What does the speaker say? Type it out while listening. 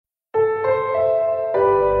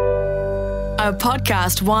A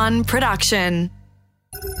Podcast One production.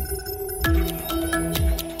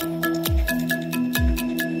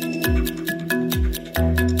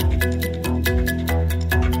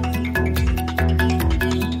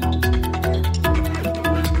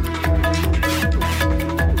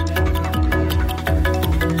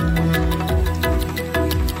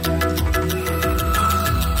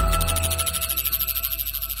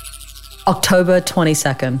 October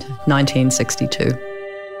 22nd, 1962.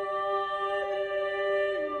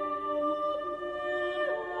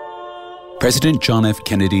 President John F.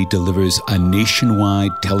 Kennedy delivers a nationwide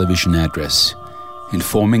television address,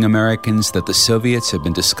 informing Americans that the Soviets have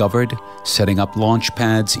been discovered setting up launch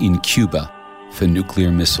pads in Cuba for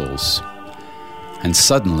nuclear missiles. And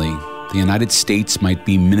suddenly, the United States might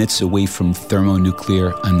be minutes away from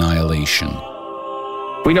thermonuclear annihilation.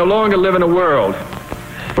 We no longer live in a world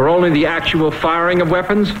where only the actual firing of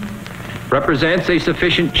weapons represents a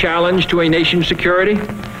sufficient challenge to a nation's security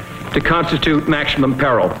to constitute maximum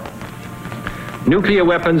peril. Nuclear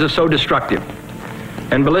weapons are so destructive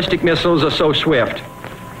and ballistic missiles are so swift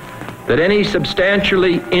that any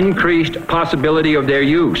substantially increased possibility of their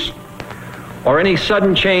use or any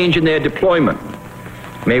sudden change in their deployment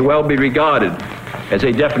may well be regarded as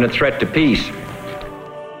a definite threat to peace.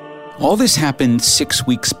 All this happened 6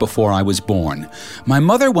 weeks before I was born. My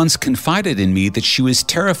mother once confided in me that she was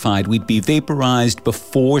terrified we'd be vaporized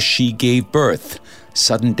before she gave birth.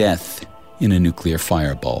 Sudden death in a nuclear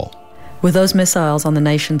fireball. With those missiles on the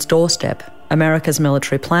nation's doorstep, America's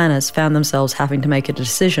military planners found themselves having to make a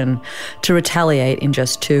decision to retaliate in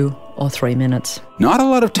just 2 or 3 minutes. Not a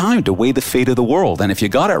lot of time to weigh the fate of the world, and if you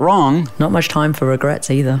got it wrong... Not much time for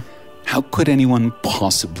regrets either. How could anyone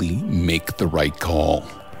possibly make the right call?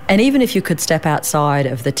 And even if you could step outside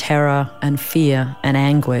of the terror and fear and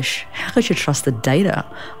anguish, how could you trust the data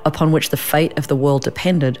upon which the fate of the world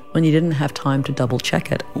depended when you didn't have time to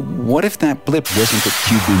double-check it? What if that blip wasn't a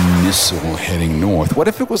Cuban missile heading north? What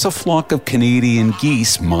if it was a flock of Canadian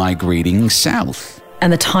geese migrating south?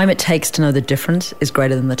 And the time it takes to know the difference is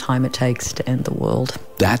greater than the time it takes to end the world.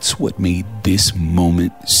 That's what made this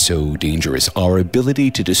moment so dangerous. Our ability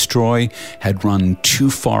to destroy had run too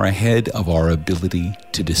far ahead of our ability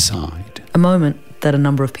to decide. A moment that a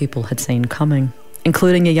number of people had seen coming,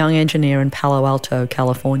 including a young engineer in Palo Alto,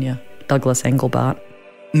 California, Douglas Engelbart.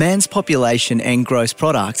 Man's population and gross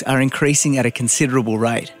product are increasing at a considerable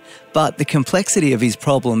rate, but the complexity of his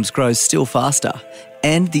problems grows still faster,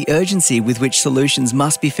 and the urgency with which solutions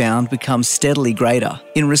must be found becomes steadily greater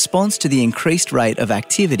in response to the increased rate of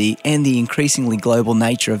activity and the increasingly global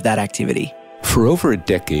nature of that activity. For over a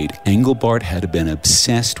decade, Engelbart had been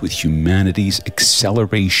obsessed with humanity's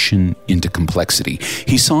acceleration into complexity.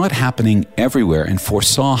 He saw it happening everywhere and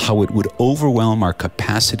foresaw how it would overwhelm our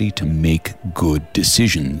capacity to make good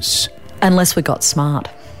decisions. Unless we got smart.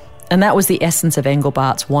 And that was the essence of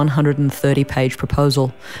Engelbart's 130-page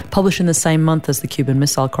proposal, published in the same month as the Cuban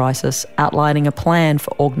Missile Crisis, outlining a plan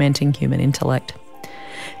for augmenting human intellect.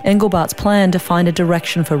 Engelbart's plan defined a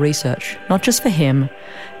direction for research, not just for him,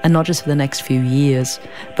 and not just for the next few years,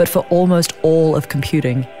 but for almost all of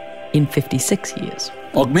computing in 56 years.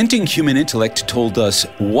 Augmenting human intellect told us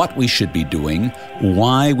what we should be doing,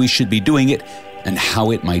 why we should be doing it, and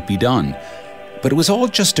how it might be done. But it was all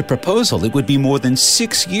just a proposal. It would be more than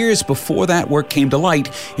 6 years before that work came to light,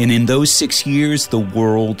 and in those 6 years, the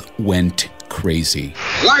world went crazy.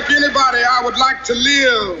 Like anybody, I would like to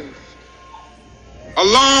live a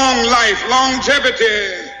long life.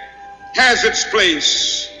 Longevity has its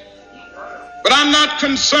place. But I'm not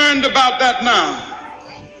concerned about that now.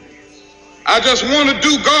 I just want to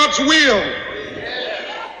do God's will.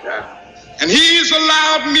 And He's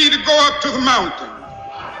allowed me to go up to the mountain.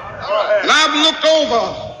 And I've looked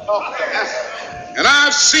over and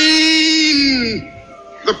I've seen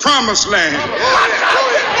the promised land.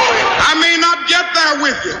 I may not get there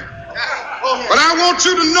with you, but I want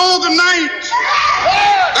you to know tonight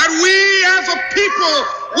that we as a people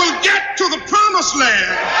will get to the promised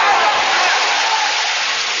land.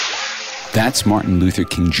 That's Martin Luther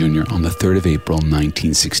King Jr. on the 3rd of April,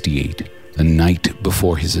 1968, the night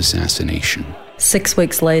before his assassination. 6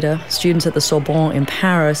 weeks later, students at the Sorbonne in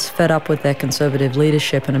Paris, fed up with their conservative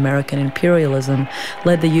leadership and American imperialism,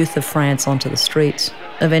 led the youth of France onto the streets,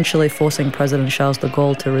 eventually forcing President Charles de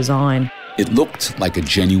Gaulle to resign. It looked like a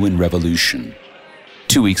genuine revolution.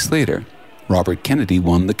 2 weeks later, Robert Kennedy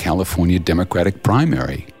won the California Democratic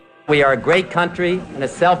primary. We are a great country and a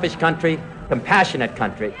selfish country, compassionate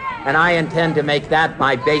country, and I intend to make that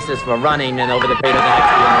my basis for running and over the period of the next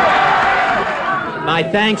few months. My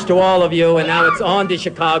thanks to all of you, and now it's on to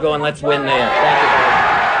Chicago, and let's win there. Thank you very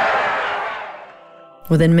much.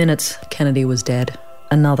 Within minutes, Kennedy was dead.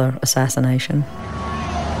 Another assassination.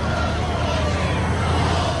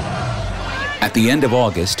 At the end of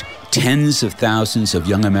August, tens of thousands of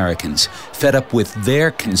young Americans, fed up with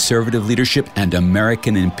their conservative leadership and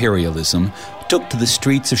American imperialism, took to the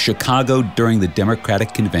streets of Chicago during the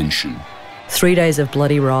Democratic Convention. 3 days of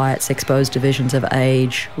bloody riots exposed divisions of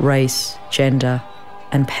age, race, gender,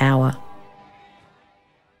 and power.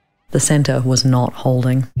 The centre was not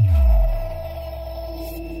holding.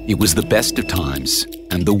 It was the best of times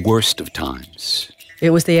and the worst of times. It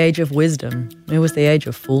was the age of wisdom. It was the age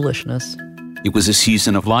of foolishness. It was a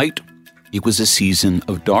season of light. It was a season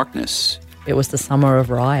of darkness. It was the summer of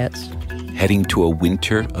riots. Heading to a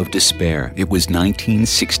winter of despair. It was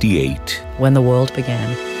 1968. When the world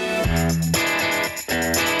began.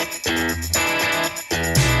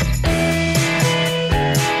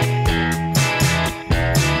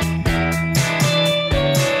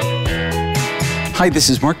 Hi,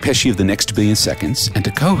 this is Mark Pesce of The Next Billion Seconds, and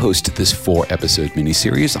to co-host this 4-episode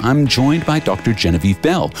miniseries, I'm joined by Dr. Genevieve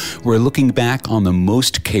Bell. We're looking back on the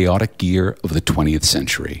most chaotic year of the 20th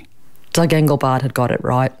century. Doug Engelbart had got it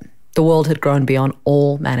right. The world had grown beyond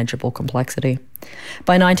all manageable complexity.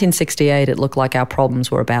 By 1968, it looked like our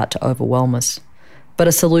problems were about to overwhelm us. But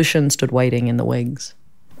a solution stood waiting in the wings.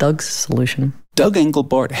 Doug's solution. Doug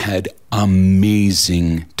Engelbart had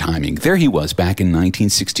amazing timing. There he was back in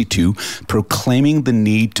 1962, proclaiming the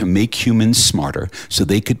need to make humans smarter so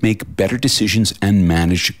they could make better decisions and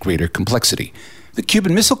manage greater complexity. The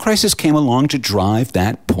Cuban Missile Crisis came along to drive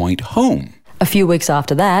that point home. A few weeks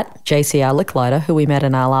after that, JCR Licklider, who we met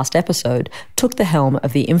in our last episode, took the helm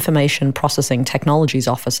of the Information Processing Technologies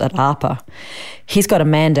Office at ARPA. He's got a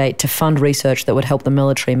mandate to fund research that would help the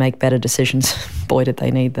military make better decisions. Boy, did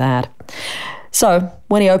they need that. So,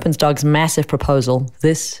 when he opens Doug's massive proposal,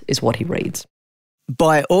 this is what he reads.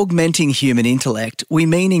 By augmenting human intellect, we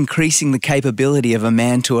mean increasing the capability of a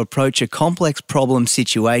man to approach a complex problem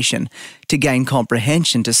situation, to gain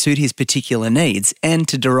comprehension to suit his particular needs, and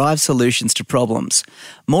to derive solutions to problems.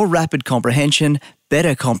 More rapid comprehension,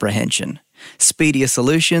 better comprehension. Speedier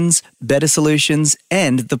solutions, better solutions,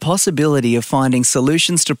 and the possibility of finding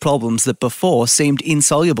solutions to problems that before seemed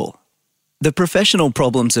insoluble. The professional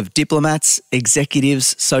problems of diplomats,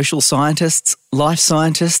 executives, social scientists, life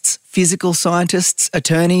scientists, physical scientists,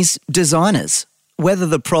 attorneys, designers. Whether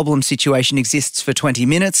the problem situation exists for 20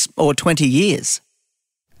 minutes or 20 years.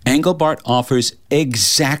 Engelbart offers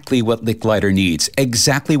exactly what Licklider needs,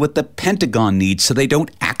 exactly what the Pentagon needs so they don't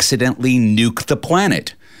accidentally nuke the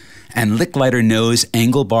planet. And Licklider knows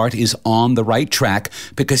Engelbart is on the right track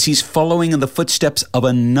because he's following in the footsteps of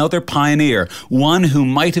another pioneer, one who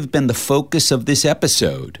might have been the focus of this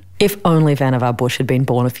episode. If only Vannevar Bush had been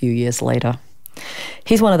born a few years later.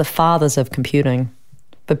 He's one of the fathers of computing.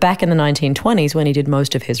 But back in the 1920s, when he did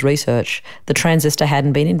most of his research, the transistor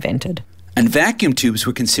hadn't been invented. And vacuum tubes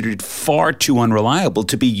were considered far too unreliable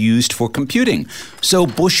to be used for computing. So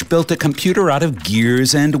Bush built a computer out of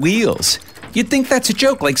gears and wheels. You'd think that's a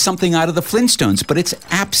joke, like something out of the Flintstones, but it's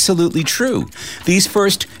absolutely true. These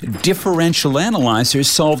first differential analyzers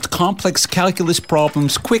solved complex calculus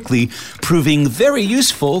problems quickly, proving very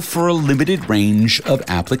useful for a limited range of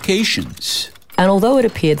applications. And although it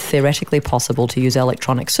appeared theoretically possible to use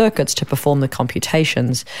electronic circuits to perform the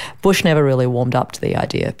computations, Bush never really warmed up to the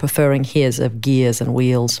idea, preferring his of gears and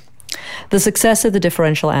wheels. The success of the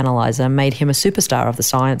differential analyzer made him a superstar of the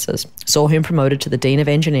sciences, saw him promoted to the Dean of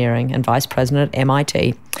Engineering and Vice President at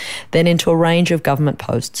MIT, then into a range of government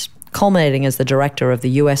posts, culminating as the Director of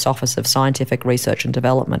the US Office of Scientific Research and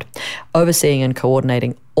Development, overseeing and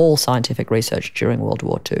coordinating all scientific research during World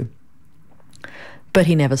War II. But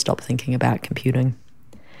he never stopped thinking about computing.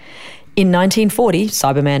 In 1940,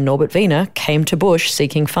 Cyberman Norbert Wiener came to Bush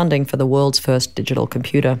seeking funding for the world's first digital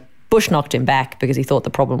computer. Bush knocked him back because he thought the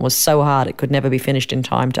problem was so hard it could never be finished in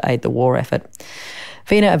time to aid the war effort.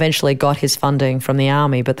 Wiener eventually got his funding from the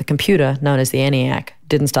army, but the computer, known as the ENIAC,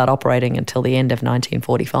 didn't start operating until the end of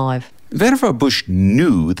 1945. Vannevar Bush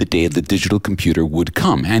knew the day of the digital computer would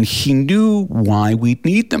come, and he knew why we'd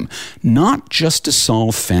need them. Not just to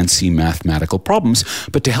solve fancy mathematical problems,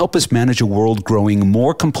 but to help us manage a world growing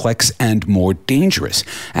more complex and more dangerous.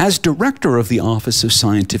 As director of the Office of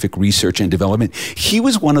Scientific Research and Development, he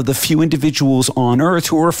was one of the few individuals on Earth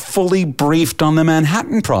who were fully briefed on the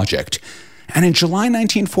Manhattan Project. And in July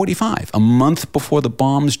 1945, a month before the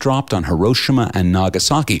bombs dropped on Hiroshima and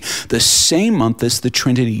Nagasaki, the same month as the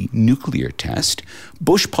Trinity nuclear test,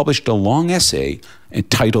 Bush published a long essay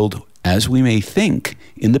entitled, As We May Think,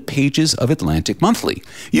 in the pages of Atlantic Monthly.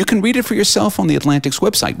 You can read it for yourself on the Atlantic's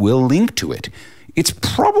website. We'll link to it. It's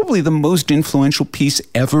probably the most influential piece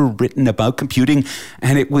ever written about computing,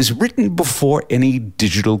 and it was written before any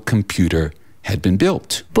digital computer had been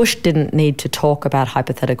built. Bush didn't need to talk about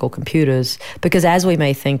hypothetical computers because As We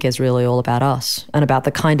May Think is really all about us and about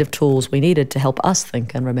the kind of tools we needed to help us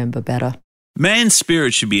think and remember better. Man's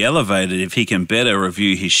spirit should be elevated if he can better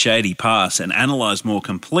review his shady past and analyse more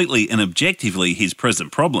completely and objectively his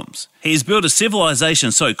present problems. He has built a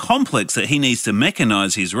civilization so complex that he needs to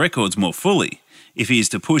mechanise his records more fully if he is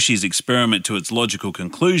to push his experiment to its logical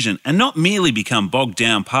conclusion and not merely become bogged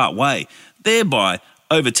down part way, thereby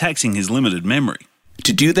overtaxing his limited memory.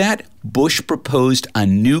 To do that, Bush proposed a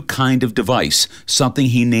new kind of device, something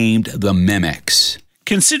he named the Memex.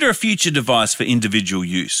 Consider a future device for individual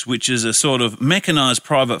use, which is a sort of mechanised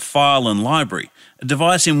private file and library, a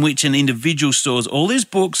device in which an individual stores all his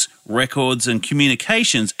books, records and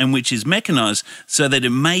communications and which is mechanised so that it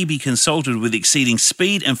may be consulted with exceeding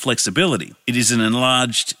speed and flexibility. It is an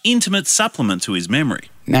enlarged, intimate supplement to his memory.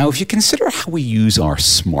 Now, if you consider how we use our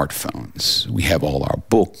smartphones, we have all our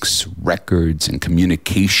books, records, and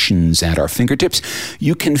communications at our fingertips,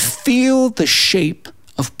 you can feel the shape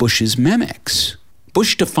of Bush's Memex.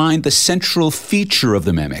 Bush defined the central feature of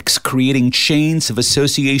the Memex, creating chains of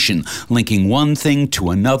association, linking one thing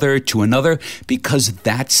to another, because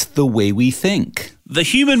that's the way we think. The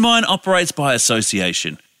human mind operates by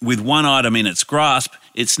association. With one item in its grasp,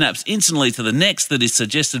 it snaps instantly to the next that is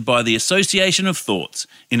suggested by the association of thoughts,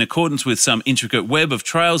 in accordance with some intricate web of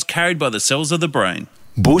trails carried by the cells of the brain.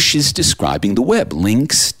 Bush is describing the web,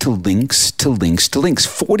 links to links to links to links,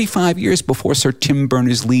 45 years before Sir Tim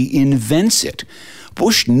Berners-Lee invents it.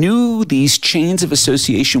 Bush knew these chains of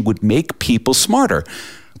association would make people smarter.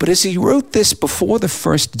 But as he wrote this before the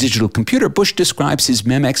first digital computer, Bush describes his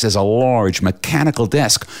Memex as a large mechanical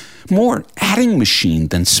desk, more adding machine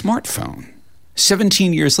than smartphone.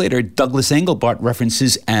 17 years later, Douglas Engelbart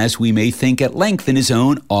references As We May Think at length in his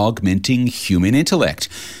own Augmenting Human Intellect.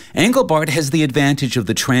 Engelbart has the advantage of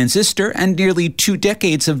the transistor and nearly 2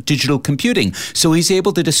 decades of digital computing, so he's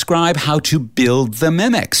able to describe how to build the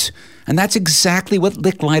Memex. And that's exactly what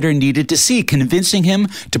Licklider needed to see, convincing him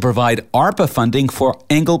to provide ARPA funding for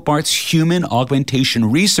Engelbart's Human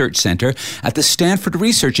Augmentation Research Center at the Stanford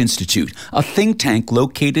Research Institute, a think tank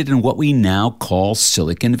located in what we now call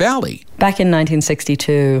Silicon Valley. Back in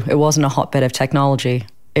 1962, it wasn't a hotbed of technology.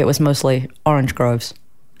 It was mostly orange groves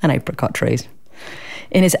and apricot trees.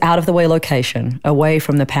 In his out-of-the-way location, away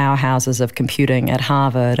from the powerhouses of computing at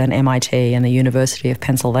Harvard and MIT and the University of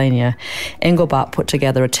Pennsylvania, Engelbart put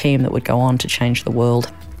together a team that would go on to change the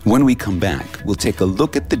world. When we come back, we'll take a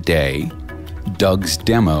look at the day, Doug's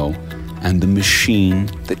demo, and the machine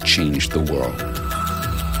that changed the world.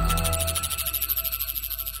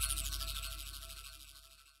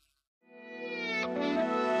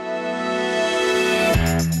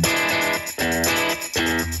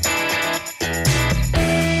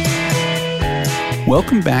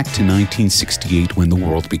 Welcome back to 1968 when the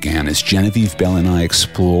world began, as Genevieve Bell and I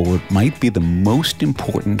explore what might be the most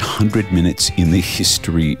important 100 minutes in the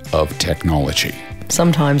history of technology.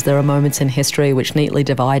 Sometimes there are moments in history which neatly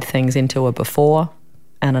divide things into a before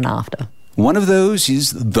and an after. One of those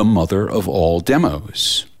is the mother of all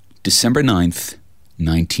demos, December 9th,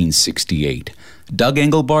 1968. Doug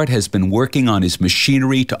Engelbart has been working on his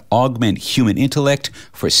machinery to augment human intellect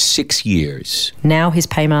for 6 years. Now his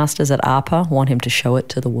paymasters at ARPA want him to show it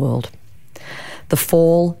to the world. The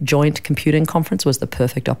Fall Joint Computing Conference was the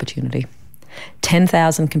perfect opportunity.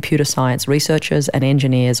 10,000 computer science researchers and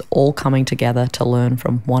engineers all coming together to learn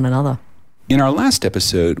from one another. In our last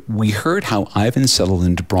episode, we heard how Ivan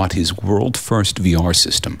Sutherland brought his world-first VR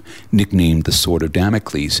system, nicknamed the Sword of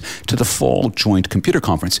Damocles, to the Fall Joint Computer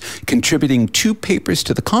Conference, contributing 2 papers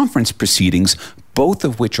to the conference proceedings, both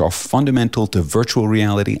of which are fundamental to virtual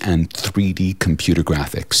reality and 3D computer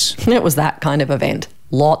graphics. It was that kind of event.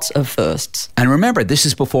 Lots of firsts. And remember, this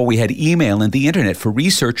is before we had email and the internet for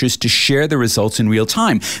researchers to share the results in real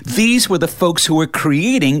time. These were the folks who were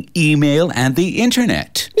creating email and the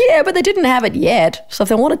internet. Yeah, but they didn't have it yet. So if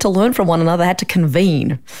they wanted to learn from one another, they had to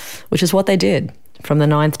convene, which is what they did from the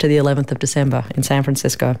 9th to the 11th of December in San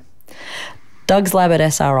Francisco. Doug's lab at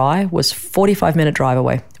SRI was a 45-minute drive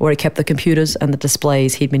away, where he kept the computers and the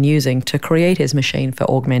displays he'd been using to create his machine for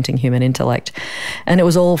augmenting human intellect. And it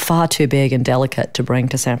was all far too big and delicate to bring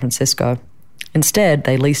to San Francisco. Instead,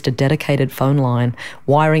 they leased a dedicated phone line,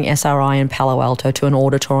 wiring SRI in Palo Alto to an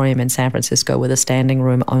auditorium in San Francisco with a standing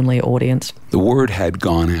room-only audience. The word had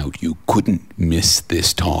gone out. You couldn't miss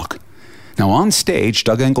this talk. Now, on stage,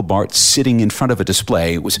 Doug Engelbart sitting in front of a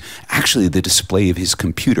display. It was actually the display of his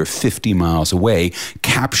computer 50 miles away,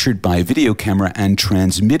 captured by a video camera and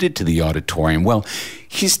transmitted to the auditorium. Well,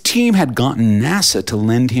 his team had gotten NASA to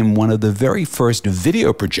lend him one of the very first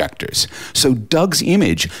video projectors. So Doug's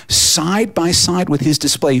image, side by side with his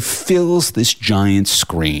display, fills this giant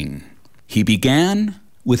screen. He began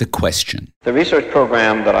with a question. The research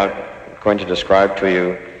program that I'm going to describe to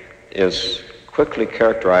you is quickly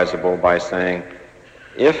characterizable by saying,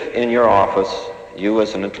 if in your office you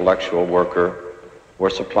as an intellectual worker were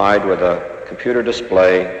supplied with a computer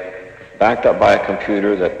display backed up by a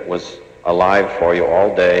computer that was alive for you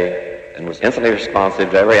all day and was instantly responsive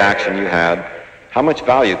to every action you had, how much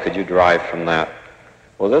value could you derive from that?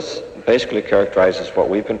 Well, this basically characterizes what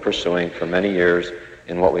we've been pursuing for many years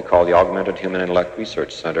in what we call the Augmented Human Intellect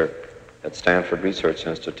Research Center at Stanford Research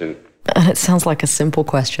Institute. And it sounds like a simple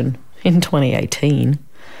question in 2018,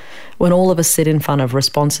 when all of us sit in front of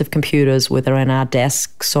responsive computers, whether in our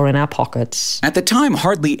desks or in our pockets. At the time,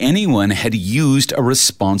 hardly anyone had used a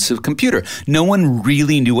responsive computer. No one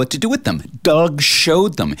really knew what to do with them. Doug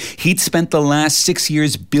showed them. He'd spent the last 6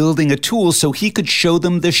 years building a tool so he could show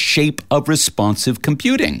them the shape of responsive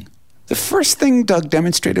computing. The first thing Doug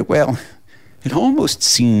demonstrated, well, it almost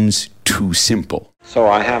seems too simple. So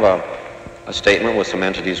I have a statement with some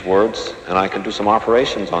entities' words, and I can do some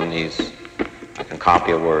operations on these. I can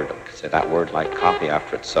copy a word. I can say that word like copy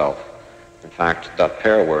after itself. In fact, that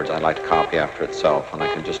pair of words I'd like to copy after itself, and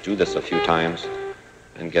I can just do this a few times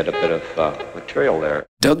and get a bit of material there.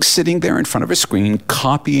 Doug's sitting there in front of a screen,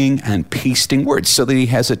 copying and pasting words so that he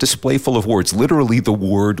has a display full of words, literally the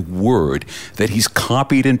word word, that he's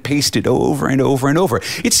copied and pasted over and over and over.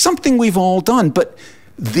 It's something we've all done, but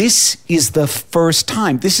this is the first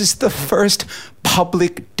time. This is the first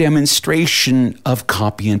public demonstration of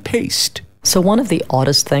copy and paste. So one of the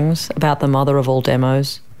oddest things about the mother of all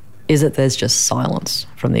demos is that there's just silence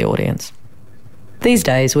from the audience. These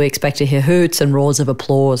days, we expect to hear hoots and roars of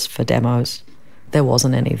applause for demos. There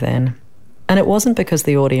wasn't any then. And it wasn't because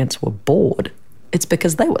the audience were bored. It's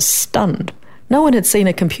because they were stunned. No one had seen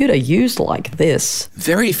a computer used like this.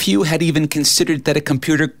 Very few had even considered that a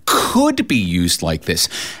computer could be used like this.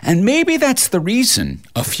 And maybe that's the reason,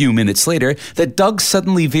 a few minutes later, that Doug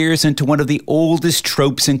suddenly veers into one of the oldest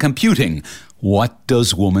tropes in computing. What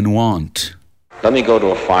does woman want? Let me go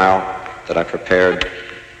to a file that I prepared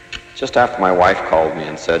just after my wife called me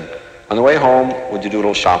and said, on the way home, would you do a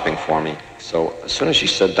little shopping for me? So as soon as she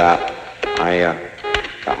said that, I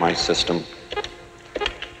got my system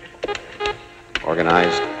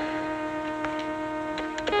organized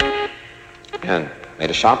and made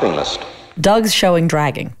a shopping list. Doug's showing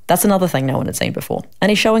dragging. That's another thing no one had seen before. And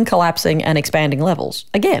he's showing collapsing and expanding levels,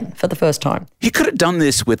 again, for the first time. He could have done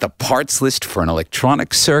this with a parts list for an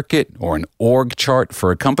electronic circuit or an org chart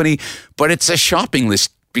for a company, but it's a shopping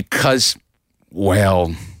list because,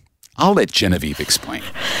 well, I'll let Genevieve explain.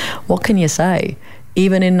 What can you say?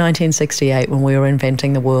 Even in 1968, when we were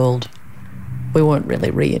inventing the world, we weren't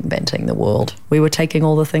really reinventing the world. We were taking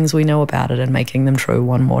all the things we know about it and making them true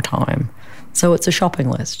one more time. So it's a shopping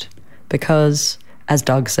list because, as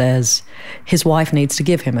Doug says, his wife needs to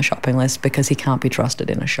give him a shopping list because he can't be trusted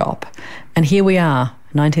in a shop. And here we are,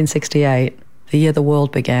 1968, the year the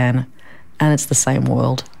world began, and it's the same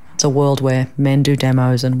world. It's a world where men do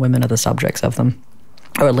demos and women are the subjects of them.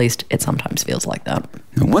 Or at least it sometimes feels like that.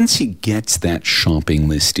 Now, once he gets that shopping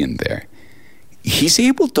list in there, he's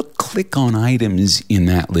able to click on items in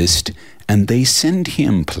that list and they send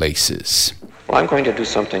him places. Well, I'm going to do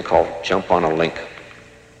something called jump on a link.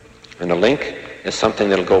 And a link is something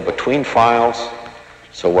that'll go between files.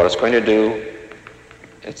 So what it's going to do,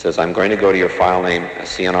 it says, I'm going to go to your file name,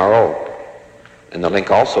 CNRO. And the link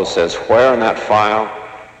also says where in that file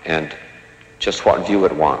and just what view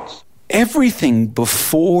it wants. Everything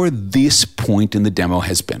before this point in the demo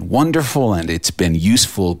has been wonderful and it's been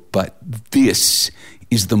useful, but this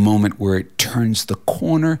is the moment where it turns the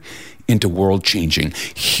corner into world-changing.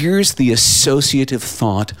 Here's the associative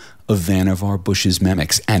thought of Vannevar Bush's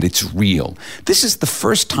mimics, and it's real. This is the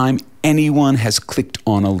first time anyone has clicked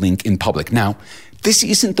on a link in public. Now, this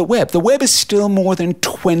isn't the web. The web is still more than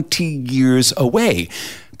 20 years away.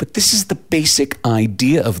 But this is the basic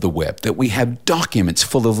idea of the web, that we have documents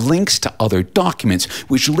full of links to other documents,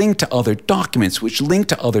 which link to other documents, which link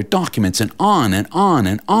to other documents, and on and on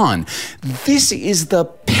and on. This is the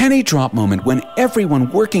penny drop moment when everyone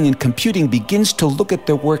working in computing begins to look at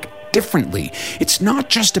their work differently. It's not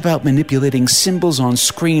just about manipulating symbols on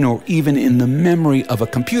screen or even in the memory of a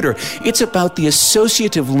computer. It's about the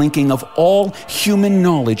associative linking of all human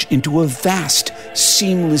knowledge into a vast,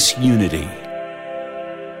 seamless unity.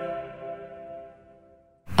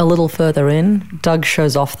 A little further in, Doug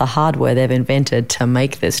shows off the hardware they've invented to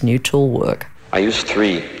make this new tool work. I use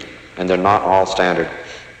 3, and they're not all standard.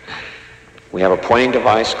 We have a pointing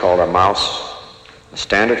device called a mouse, a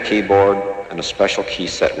standard keyboard, and a special key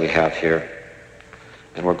set we have here.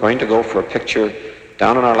 And we're going to go for a picture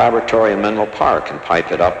down in our laboratory in Menlo Park and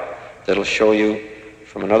pipe it up that'll show you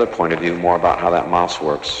from another point of view more about how that mouse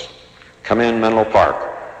works. Come in, Menlo Park.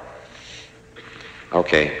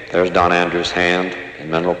 Okay, there's Don Andrews' hand in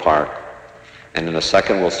Menlo Park. And in a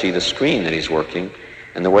second we'll see the screen that he's working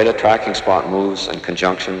and the way the tracking spot moves in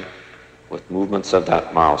conjunction with movements of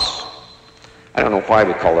that mouse. I don't know why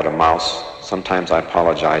we call it a mouse. Sometimes I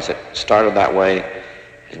apologize. It started that way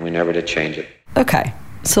and we never did change it. Okay,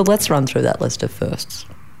 so let's run through that list of firsts.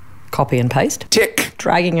 Copy and paste. Tick.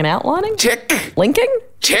 Dragging and outlining. Tick. Linking.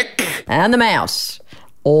 Tick. And the mouse.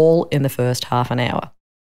 All in the first half an hour.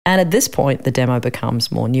 And at this point, the demo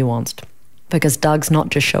becomes more nuanced because Doug's not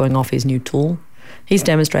just showing off his new tool, he's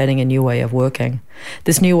demonstrating a new way of working.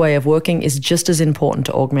 This new way of working is just as important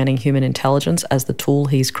to augmenting human intelligence as the tool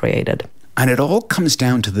he's created. And it all comes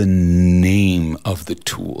down to the name of the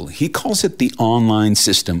tool. He calls it the online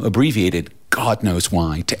system, abbreviated, God knows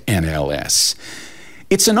why, to NLS.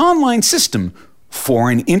 It's an online system for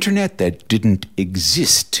an internet that didn't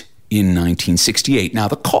exist in 1968. Now,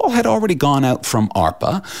 the call had already gone out from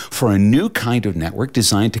ARPA for a new kind of network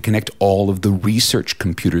designed to connect all of the research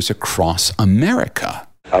computers across America.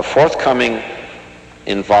 Our forthcoming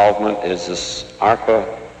involvement is this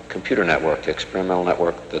ARPA computer network, the experimental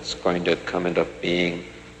network that's going to come into being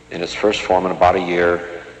in its first form in about a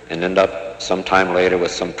year and end up sometime later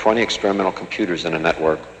with some 20 experimental computers in a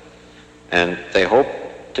network. And they hope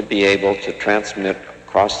to be able to transmit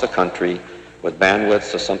across the country with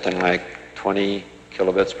bandwidths of something like 20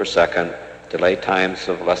 kilobits per second, delay times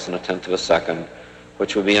of less than 1/10 of a second,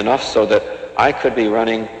 which would be enough so that I could be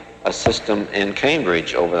running a system in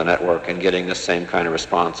Cambridge over the network and getting the same kind of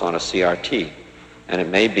response on a CRT. And it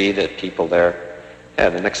may be that people there,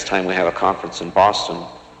 the next time we have a conference in Boston,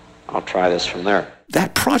 I'll try this from there.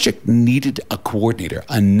 That project needed a coordinator,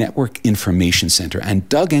 a network information center, and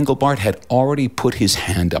Doug Engelbart had already put his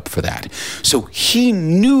hand up for that. So he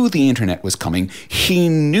knew the internet was coming. He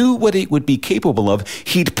knew what it would be capable of.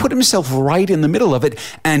 He'd put himself right in the middle of it,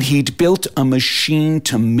 and he'd built a machine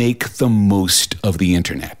to make the most of the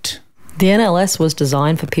internet. The NLS was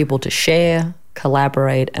designed for people to share,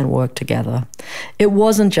 collaborate, and work together. It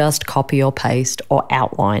wasn't just copy or paste or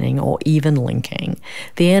outlining or even linking.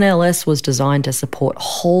 The NLS was designed to support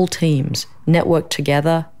whole teams networked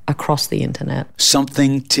together across the internet.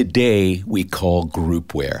 Something today we call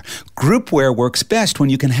groupware. Groupware works best when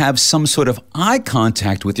you can have some sort of eye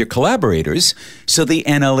contact with your collaborators, so the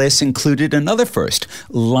NLS included another first,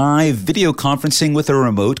 live video conferencing with a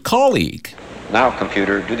remote colleague. Now,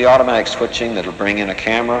 computer, do the automatic switching that'll bring in a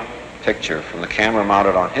camera picture from the camera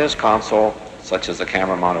mounted on his console, such as the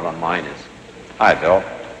camera mounted on mine is. Hi, Bill.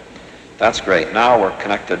 That's great. Now we're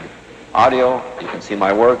connected audio. You can see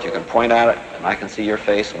my work, you can point at it, and I can see your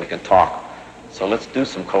face, and we can talk. So let's do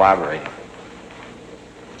some collaborating.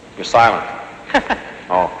 You're silent.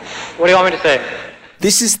 Oh. What do you want me to say?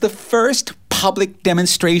 This is the first public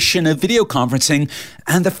demonstration of video conferencing,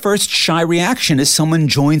 and the first shy reaction as someone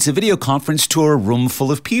joins a video conference to a room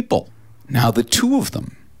full of people. Now the two of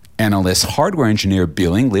them, NLS hardware engineer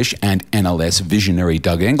Bill English and NLS visionary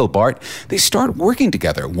Doug Engelbart, they start working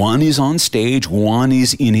together. One is on stage, one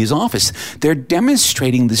is in his office. They're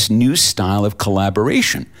demonstrating this new style of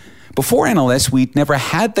collaboration. Before NLS, we'd never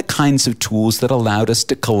had the kinds of tools that allowed us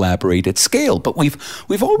to collaborate at scale, but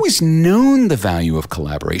we've always known the value of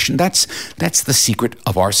collaboration. That's the secret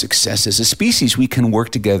of our success as a species. We can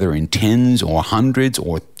work together in tens or hundreds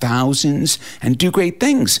or thousands and do great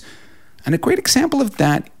things. And a great example of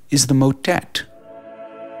that is the motet.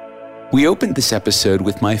 We opened this episode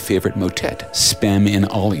with my favorite motet, Spem in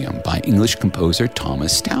Oleum, by English composer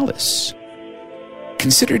Thomas Tallis.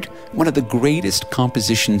 Considered one of the greatest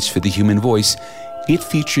compositions for the human voice, it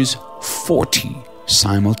features 40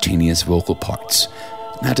 simultaneous vocal parts.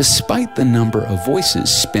 Now, despite the number of voices,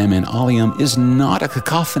 Spem in Oleum is not a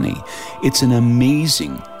cacophony. It's an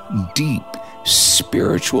amazing, deep,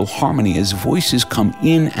 spiritual harmony as voices come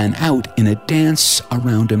in and out in a dance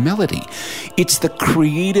around a melody. It's the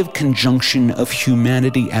creative conjunction of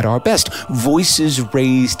humanity at our best, voices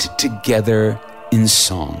raised together in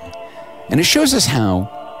song. And it shows us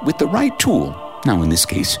how, with the right tool, now in this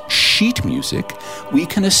case sheet music, we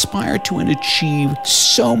can aspire to and achieve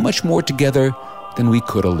so much more together than we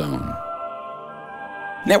could alone.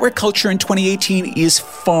 Network culture in 2018 is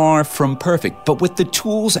far from perfect, but with the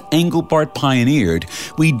tools Engelbart pioneered,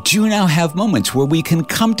 we do now have moments where we can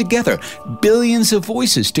come together, billions of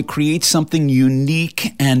voices, to create something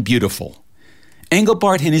unique and beautiful.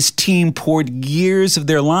 Engelbart and his team poured years of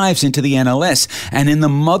their lives into the NLS, and in the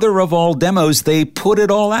mother of all demos, they put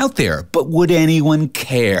it all out there. But would anyone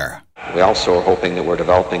care? We also are hoping that we're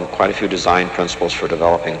developing quite a few design principles for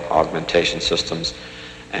developing augmentation systems,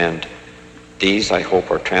 and these, I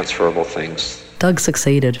hope, are transferable things. Doug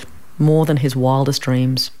succeeded, more than his wildest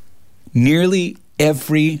dreams. Nearly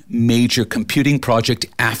every major computing project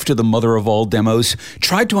after the mother of all demos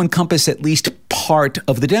tried to encompass at least part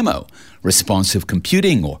of the demo. Responsive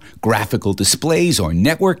computing, or graphical displays, or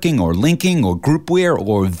networking, or linking, or groupware,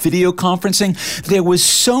 or video conferencing. There was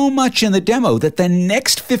so much in the demo that the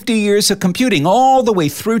next 50 years of computing, all the way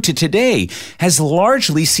through to today, has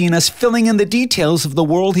largely seen us filling in the details of the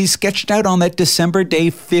world he sketched out on that December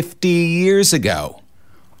day 50 years ago.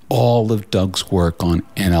 All of Doug's work on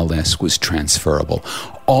NLS was transferable.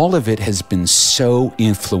 All of it has been so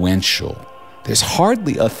influential. There's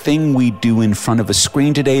hardly a thing we do in front of a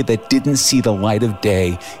screen today that didn't see the light of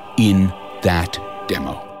day in that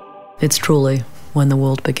demo. It's truly when the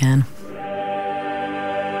world began.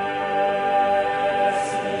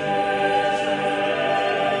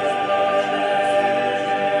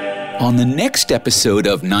 On the next episode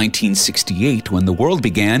of 1968, When the World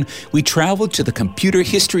Began, we traveled to the Computer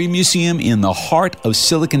History Museum in the heart of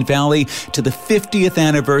Silicon Valley to the 50th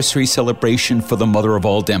anniversary celebration for the mother of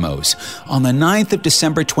all demos. On the 9th of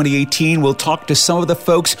December 2018, we'll talk to some of the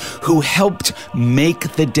folks who helped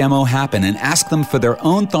make the demo happen and ask them for their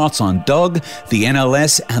own thoughts on Doug, the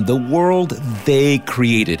NLS, and the world they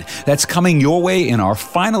created. That's coming your way in our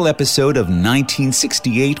final episode of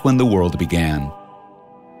 1968, When the World Began.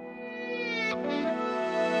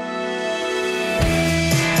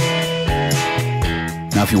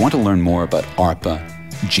 Now, if you want to learn more about ARPA,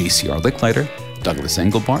 JCR Licklider, Douglas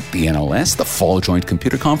Engelbart, the NLS, the Fall Joint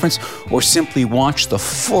Computer Conference, or simply watch the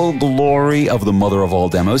full glory of the mother of all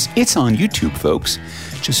demos, it's on YouTube, folks.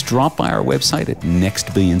 Just drop by our website at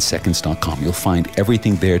nextbillionseconds.com. You'll find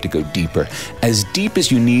everything there to go deeper, as deep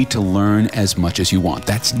as you need to learn as much as you want.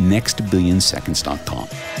 That's nextbillionseconds.com.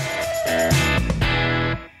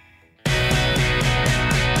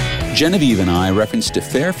 Genevieve and I referenced a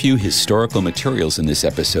fair few historical materials in this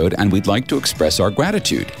episode, and we'd like to express our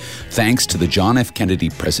gratitude. Thanks to the John F. Kennedy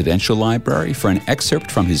Presidential Library for an excerpt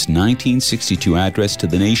from his 1962 address to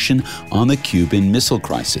the nation on the Cuban Missile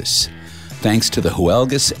Crisis. Thanks to the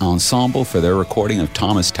Huelgas Ensemble for their recording of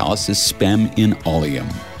Thomas Tallis' Spem in Oleum.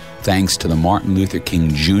 Thanks to the Martin Luther King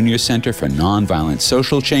Jr. Center for Nonviolent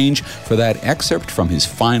Social Change for that excerpt from his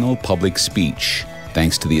final public speech.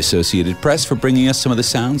 Thanks to the Associated Press for bringing us some of the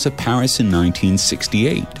sounds of Paris in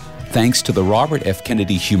 1968. Thanks to the Robert F.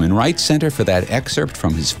 Kennedy Human Rights Center for that excerpt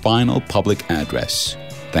from his final public address.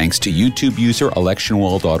 Thanks to YouTube user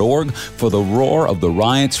electionwall.org for the roar of the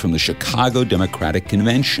riots from the Chicago Democratic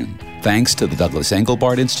Convention. Thanks to the Douglas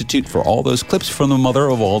Engelbart Institute for all those clips from the mother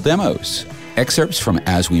of all demos. Excerpts from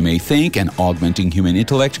As We May Think and Augmenting Human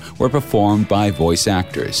Intellect were performed by voice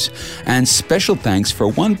actors. And special thanks for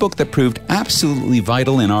one book that proved absolutely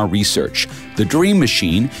vital in our research, The Dream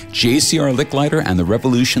Machine, JCR Licklider and the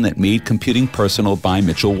Revolution That Made Computing Personal by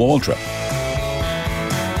Mitchell Waldrop.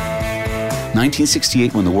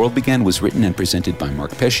 1968, When the World Began was written and presented by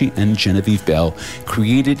Mark Pesce and Genevieve Bell,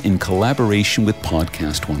 created in collaboration with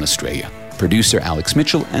Podcast One Australia. Producer Alex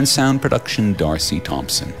Mitchell and sound production Darcy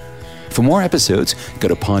Thompson. For more episodes, go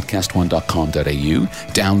to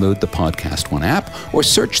podcastone.com.au, download the Podcast One app, or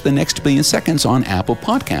search The Next Billion Seconds on Apple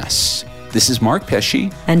Podcasts. This is Mark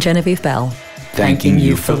Pesce and Genevieve Bell. Thanking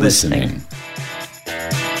you for listening.